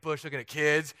park, like, in a bush looking at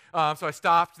kids. So I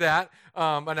stopped that,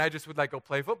 and I just would, like, go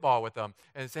play football with them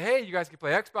and say, hey, you guys can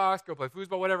play Xbox, go play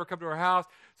foosball, whatever, come to our house.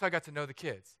 So I got to know the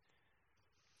kids.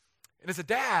 And as a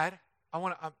dad, I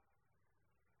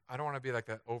don't want to be, like,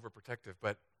 that overprotective,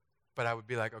 but I would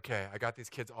be like, okay, I got these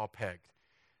kids all pegged.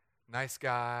 Nice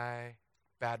guy,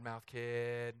 badmouth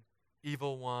kid,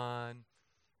 evil one.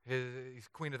 He's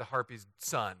Queen of the Harpies'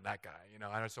 son, that guy. You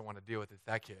know, I just don't want to deal with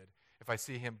that kid. If I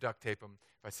see him, duct tape him.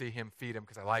 If I see him, feed him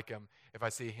because I like him. If I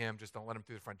see him, just don't let him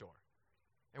through the front door.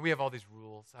 And we have all these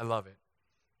rules. I love it.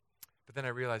 But then I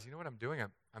realized, you know what I'm doing?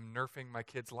 I'm nerfing my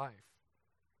kid's life.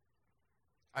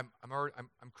 I'm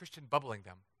Christian bubbling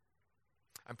them.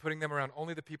 I'm putting them around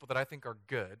only the people that I think are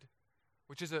good,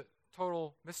 which is a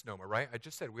total misnomer, right? I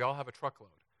just said we all have a truckload.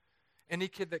 Any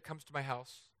kid that comes to my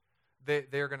house, they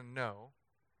are going to know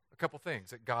a couple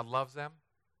things, that God loves them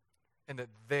and that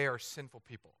they are sinful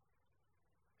people.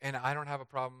 And I don't have a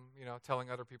problem, telling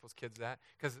other people's kids that,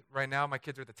 because right now my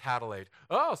kids are at the tattle age.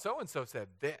 Oh, so-and-so said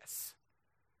this.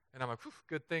 And I'm like,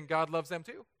 good thing God loves them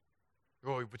too.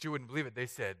 Oh, but you wouldn't believe it. They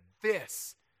said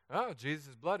this. Oh,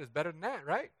 Jesus' blood is better than that,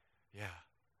 right? Yeah.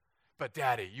 But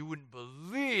Daddy, you wouldn't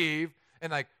believe.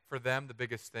 And like for them, the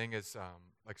biggest thing is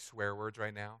like swear words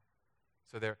right now.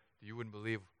 So you wouldn't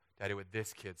believe, Daddy, what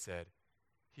this kid said.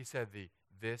 He said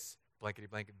this blankety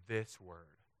blanket, this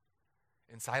word.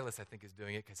 And Silas, I think, is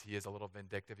doing it because he is a little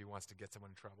vindictive. He wants to get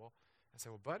someone in trouble. I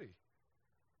said, well, buddy,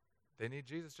 they need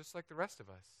Jesus just like the rest of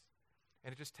us.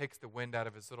 And it just takes the wind out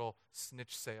of his little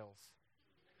snitch sails.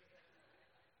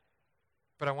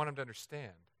 But I want him to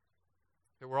understand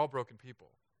that we're all broken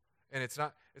people. And it's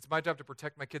my job to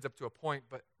protect my kids up to a point,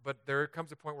 but there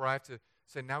comes a point where I have to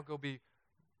say, now go be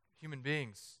human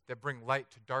beings that bring light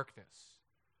to darkness.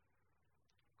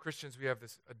 Christians, we have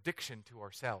this addiction to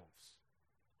ourselves.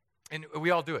 And we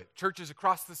all do it. Churches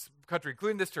across this country,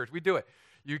 including this church, we do it.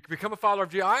 You become a follower of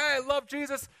Jesus. I love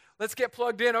Jesus. Let's get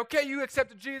plugged in. Okay, you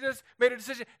accepted Jesus, made a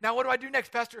decision. Now what do I do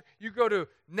next, Pastor? You go to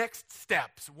Next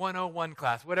Steps 101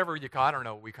 class, whatever you call it. I don't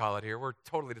know what we call it here. We're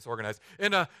totally disorganized.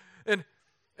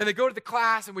 And they go to the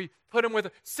class, and we put them with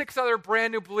 6 other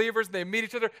brand new believers, and they meet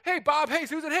each other. Hey, Bob. Hey,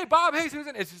 Susan. Hey, Bob. Hey,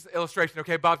 Susan. It's just an illustration,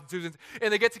 okay? Bob's and Susan's.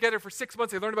 And they get together for 6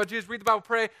 months. They learn about Jesus, read the Bible,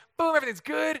 pray. Boom, everything's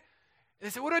good. And they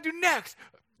say, what do I do next?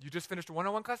 You just finished a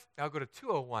 101 class? Now go to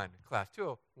 201 class,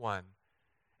 201.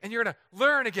 And you're going to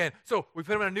learn again. So we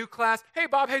put them in a new class. Hey,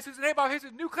 Bob. Hey, Susan. Hey, Bob. Hey,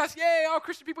 Susan. New class. Yay, all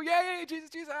Christian people. Yay,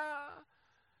 Jesus, Jesus. Ah.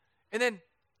 And then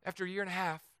after a year and a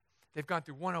half, they've gone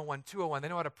through 101, 201. They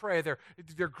know how to pray. They're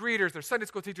greeters. They're Sunday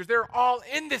school teachers. They're all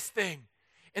in this thing.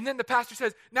 And then the pastor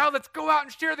says, now let's go out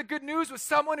and share the good news with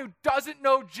someone who doesn't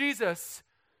know Jesus.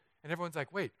 And everyone's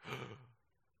like, wait,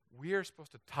 we are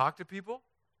supposed to talk to people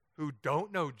who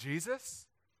don't know Jesus?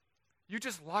 You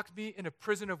just locked me in a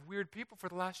prison of weird people for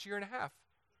the last year and a half.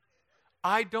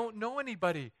 I don't know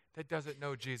anybody that doesn't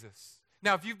know Jesus.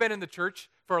 Now, if you've been in the church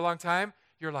for a long time,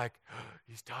 you're like, oh,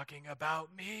 he's talking about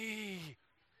me.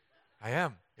 I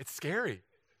am. It's scary.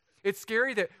 It's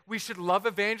scary that we should love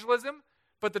evangelism,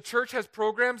 but the church has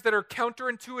programs that are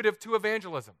counterintuitive to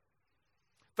evangelism.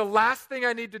 The last thing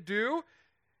I need to do,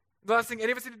 the last thing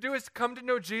any of us need to do is come to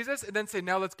know Jesus and then say,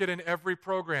 now let's get in every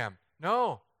program.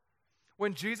 No.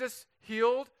 When Jesus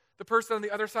healed the person on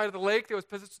the other side of the lake that was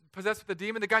possessed with a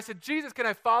demon, the guy said, Jesus, can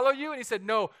I follow you? And he said,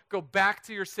 no, go back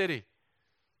to your city.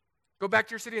 Go back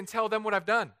to your city and tell them what I've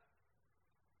done.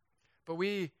 But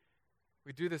we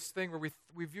do this thing where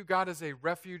we view God as a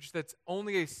refuge that's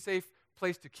only a safe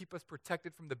place to keep us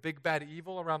protected from the big bad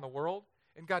evil around the world.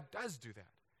 And God does do that.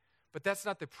 But that's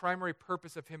not the primary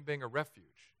purpose of him being a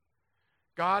refuge.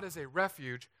 God as a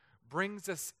refuge brings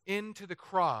us into the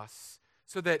cross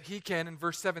so that he can, in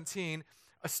verse 17,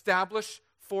 establish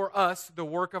for us the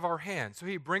work of our hands. So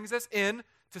he brings us in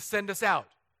to send us out.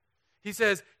 He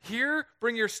says, here,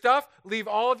 bring your stuff, leave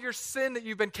all of your sin that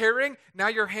you've been carrying. Now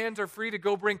your hands are free to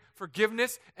go bring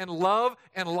forgiveness and love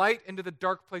and light into the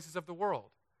dark places of the world.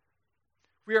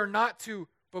 We are not to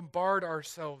bombard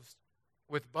ourselves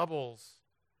with bubbles.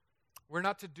 We're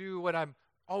not to do what I'm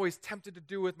always tempted to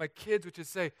do with my kids, which is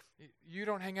say, you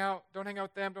don't hang out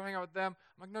with them, don't hang out with them.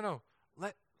 I'm like, no,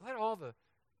 let all the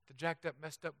jacked up,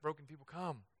 messed up, broken people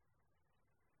come.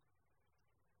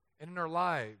 And in our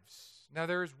lives, now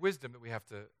there is wisdom that we have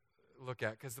to look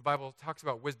at because the Bible talks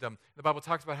about wisdom. The Bible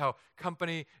talks about how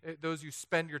company, those you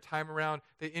spend your time around,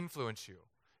 they influence you.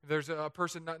 There's a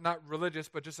person, not religious,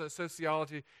 but just a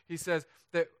sociology, he says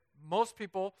that most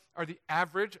people are the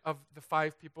average of the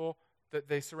 5 people that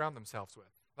they surround themselves with,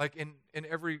 like in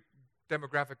every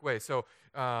demographic way. So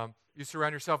you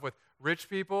surround yourself with rich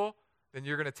people, then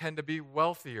you're going to tend to be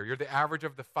wealthier. You're the average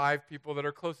of the 5 people that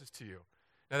are closest to you.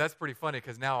 Now, that's pretty funny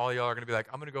because now all y'all are going to be like,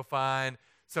 I'm going to go find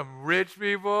some rich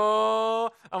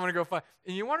people. I'm going to go find.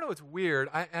 And you want to know what's weird?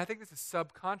 I think this is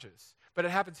subconscious, but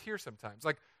it happens here sometimes.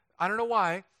 Like, I don't know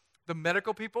why. The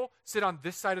medical people sit on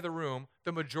this side of the room.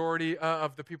 The majority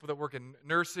of the people that work in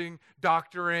nursing,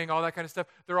 doctoring, all that kind of stuff,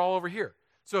 they're all over here.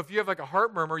 So if you have like a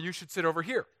heart murmur, you should sit over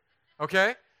here,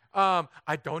 okay?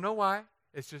 I don't know why.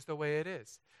 It's just the way it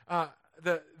is.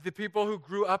 The people who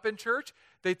grew up in church,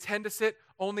 they tend to sit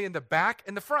only in the back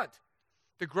and the front.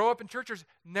 The grow up in churches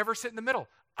never sit in the middle.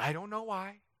 I don't know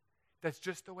why. That's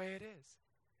just the way it is.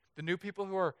 The new people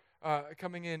who are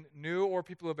coming in new or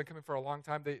people who have been coming for a long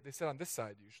time, they sit on this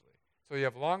side usually. So you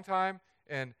have long time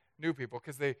and new people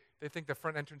because they think the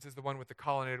front entrance is the one with the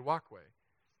colonnaded walkway.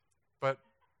 But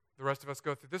the rest of us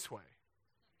go through this way.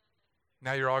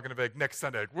 Now you're all going to be like, next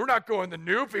Sunday, we're not going the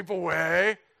new people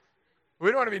way. We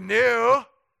don't want to be new.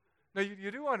 No,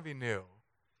 you do want to be new.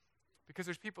 Because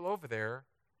there's people over there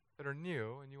that are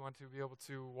new, and you want to be able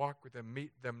to walk with them, meet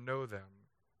them, know them.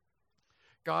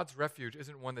 God's refuge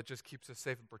isn't one that just keeps us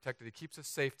safe and protected. He keeps us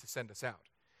safe to send us out.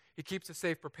 He keeps us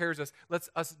safe, prepares us, lets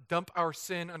us dump our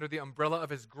sin under the umbrella of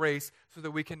his grace so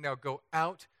that we can now go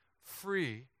out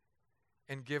free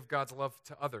and give God's love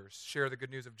to others, share the good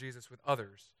news of Jesus with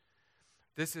others.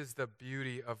 This is the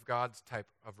beauty of God's type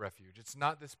of refuge. It's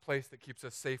not this place that keeps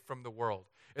us safe from the world.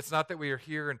 It's not that we are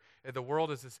here and the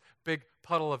world is this big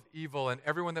puddle of evil and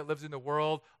everyone that lives in the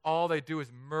world, all they do is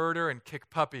murder and kick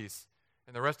puppies.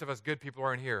 And the rest of us good people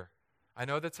aren't here. I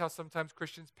know that's how sometimes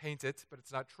Christians paint it, but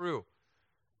it's not true.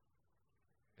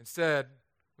 Instead,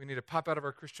 we need to pop out of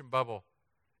our Christian bubble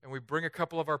and we bring a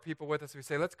couple of our people with us. We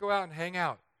say, let's go out and hang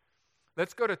out.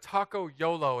 Let's go to Taco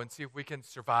YOLO and see if we can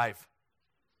survive.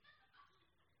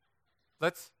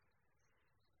 Let's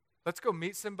go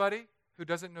meet somebody who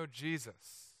doesn't know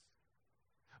Jesus.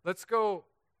 Let's go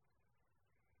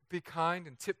be kind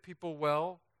and tip people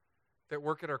well that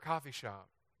work at our coffee shop.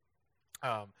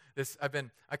 I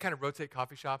kind of rotate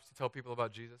coffee shops to tell people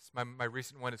about Jesus. My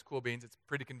recent one is Cool Beans. It's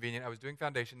pretty convenient. I was doing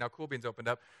foundation. Now Cool Beans opened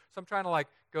up. So I'm trying to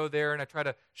go there and I try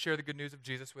to share the good news of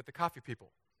Jesus with the coffee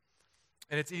people.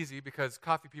 And it's easy because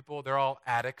coffee people, they're all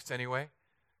addicts anyway.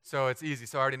 So it's easy.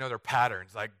 So I already know their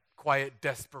patterns, like quiet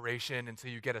desperation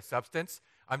until you get a substance.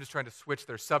 I'm just trying to switch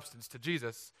their substance to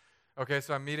Jesus. Okay,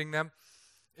 so I'm meeting them.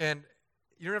 And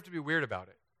you don't have to be weird about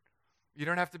it. You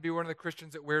don't have to be one of the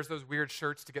Christians that wears those weird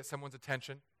shirts to get someone's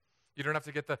attention. You don't have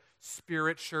to get the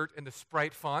Spirit shirt in the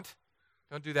Sprite font.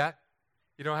 Don't do that.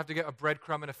 You don't have to get a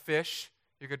breadcrumb and a fish.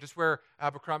 You could just wear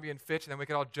Abercrombie and Fitch, and then we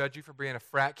could all judge you for being a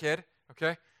frat kid,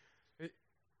 okay?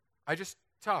 I just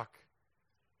talk,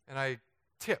 and I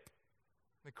tip.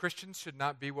 The Christians should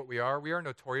not be what we are. We are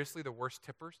notoriously the worst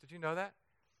tippers. Did you know that?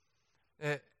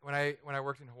 When I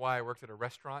worked in Hawaii, I worked at a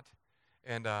restaurant,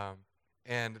 and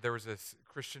there was this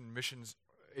Christian missions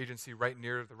agency right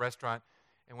near the restaurant,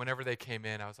 and whenever they came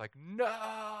in, I was like, no!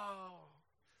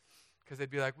 Because they'd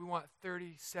be like, we want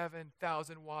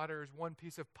 37,000 waters, one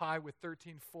piece of pie with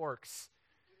 13 forks,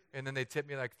 and then they'd tip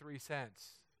me like 3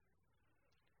 cents.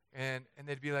 And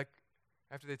they'd be like,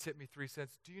 after they tip me 3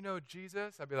 cents, do you know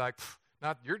Jesus? I'd be like,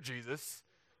 not your Jesus.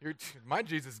 My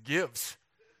Jesus gives.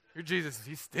 Your Jesus,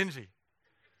 he's stingy.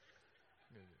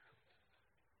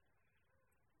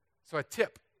 So I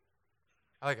tip.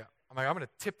 I'm going to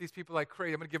tip these people like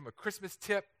crazy. I'm going to give them a Christmas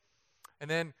tip. And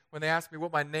then when they ask me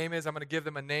what my name is, I'm going to give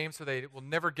them a name so they will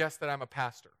never guess that I'm a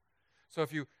pastor. So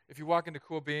if you walk into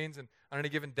Cool Beans and on any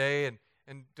given day,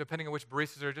 and depending on which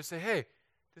baristas are, just say, hey,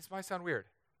 this might sound weird,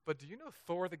 but do you know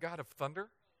Thor, the god of thunder?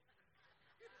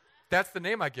 That's the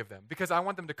name I give them because I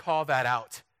want them to call that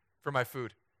out for my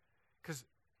food. Because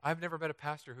I've never met a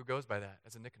pastor who goes by that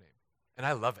as a nickname, and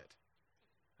I love it.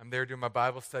 I'm there doing my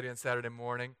Bible study on Saturday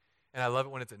morning, and I love it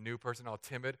when it's a new person, all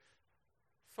timid.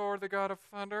 Thor, the god of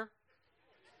thunder?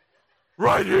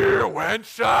 Right here,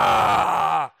 wench!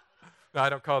 Ah! No, I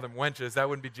don't call them wenches. That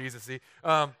wouldn't be Jesus-y.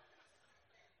 But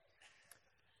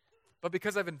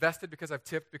because I've invested, because I've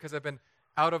tipped, because I've been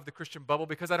out of the Christian bubble,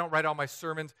 because I don't write all my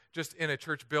sermons just in a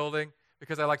church building,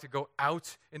 because I like to go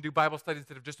out and do Bible studies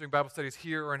instead of just doing Bible studies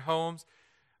here or in homes,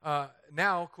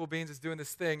 now Cool Beans is doing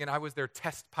this thing, and I was their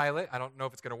test pilot. I don't know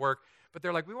if it's going to work, but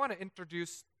they're like, we want to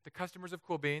introduce the customers of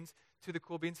Cool Beans to the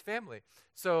Cool Beans family.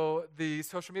 So the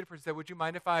social media person said, would you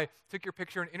mind if I took your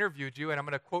picture and interviewed you, and I'm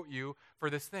going to quote you for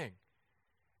this thing?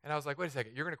 And I was like, wait a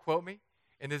second, you're going to quote me?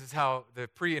 And this is how the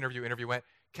pre-interview interview went.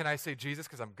 Can I say Jesus?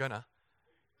 Because I'm gonna.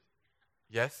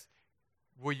 Yes.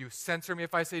 Will you censor me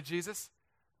if I say Jesus?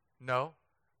 No.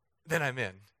 Then I'm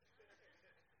in.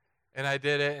 And I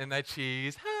did it, and I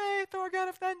cheesed, hi, Thor, God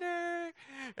of Thunder.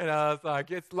 And I was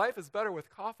like, life is better with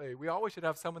coffee. We always should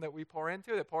have someone that we pour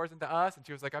into that pours into us. And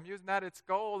she was like, I'm using that. It's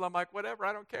gold. I'm like, whatever.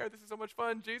 I don't care. This is so much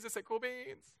fun. Jesus at Cool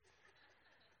Beans.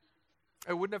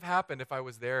 It wouldn't have happened if I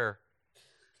was there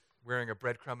wearing a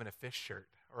breadcrumb and a fish shirt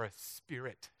or a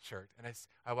spirit shirt. And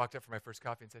I walked up for my first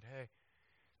coffee and said, hey,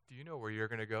 do you know where you're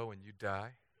going to go when you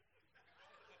die?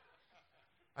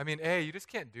 I mean, you just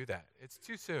can't do that. It's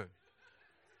too soon.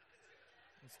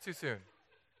 It's too soon.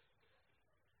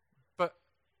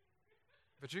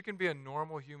 But you can be a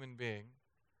normal human being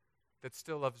that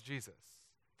still loves Jesus,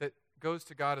 that goes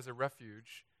to God as a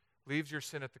refuge, leaves your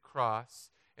sin at the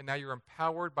cross, and now you're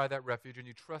empowered by that refuge, and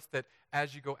you trust that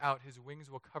as you go out, his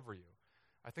wings will cover you.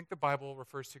 I think the Bible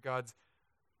refers to God's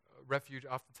refuge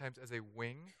oftentimes as a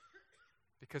wing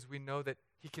because we know that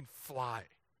he can fly.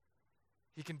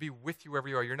 He can be with you wherever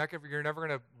you are. You're never going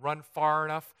to run far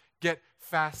enough, get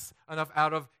fast enough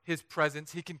out of his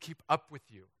presence. He can keep up with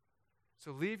you.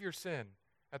 So leave your sin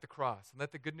at the cross and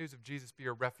let the good news of Jesus be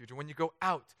your refuge. And when you go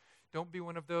out, don't be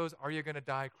one of those are you going to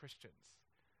die Christians.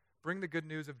 Bring the good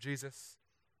news of Jesus.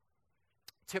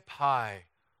 Tip high.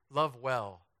 Love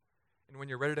well. And when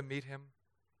you're ready to meet him,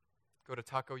 go to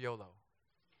Taco Yolo.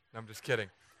 No, I'm just kidding.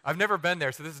 I've never been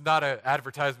there, so this is not an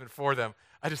advertisement for them.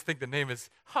 I just think the name is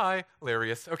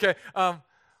hilarious. Okay,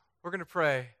 we're going to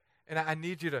pray, and I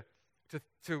need you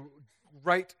to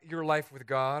write your life with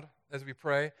God as we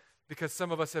pray, because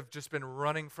some of us have just been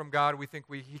running from God. We think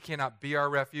he cannot be our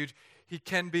refuge. He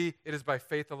can be. It is by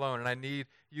faith alone, and I need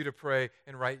you to pray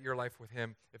and write your life with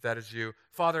him if that is you.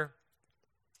 Father,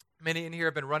 many in here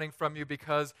have been running from you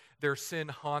because their sin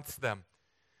haunts them.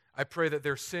 I pray that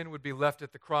their sin would be left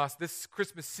at the cross. This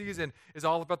Christmas season is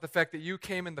all about the fact that you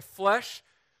came in the flesh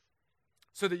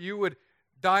so that you would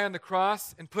die on the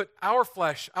cross and put our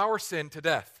flesh, our sin, to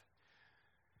death.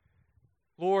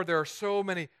 Lord, there are so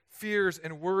many fears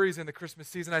and worries in the Christmas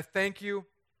season. I thank you.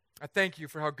 I thank you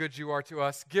for how good you are to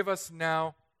us. Give us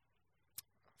now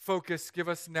focus. Give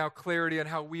us now clarity on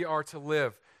how we are to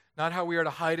live. Not how we are to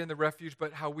hide in the refuge,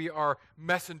 but how we are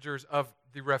messengers of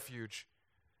the refuge.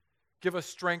 Give us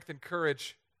strength and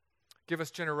courage. Give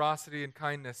us generosity and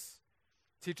kindness.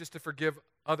 Teach us to forgive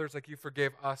others like you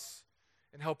forgave us,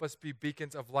 and help us be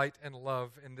beacons of light and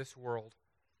love in this world.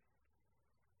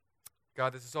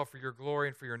 God, this is all for your glory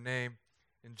and for your name.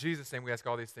 In Jesus' name we ask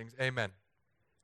all these things. Amen.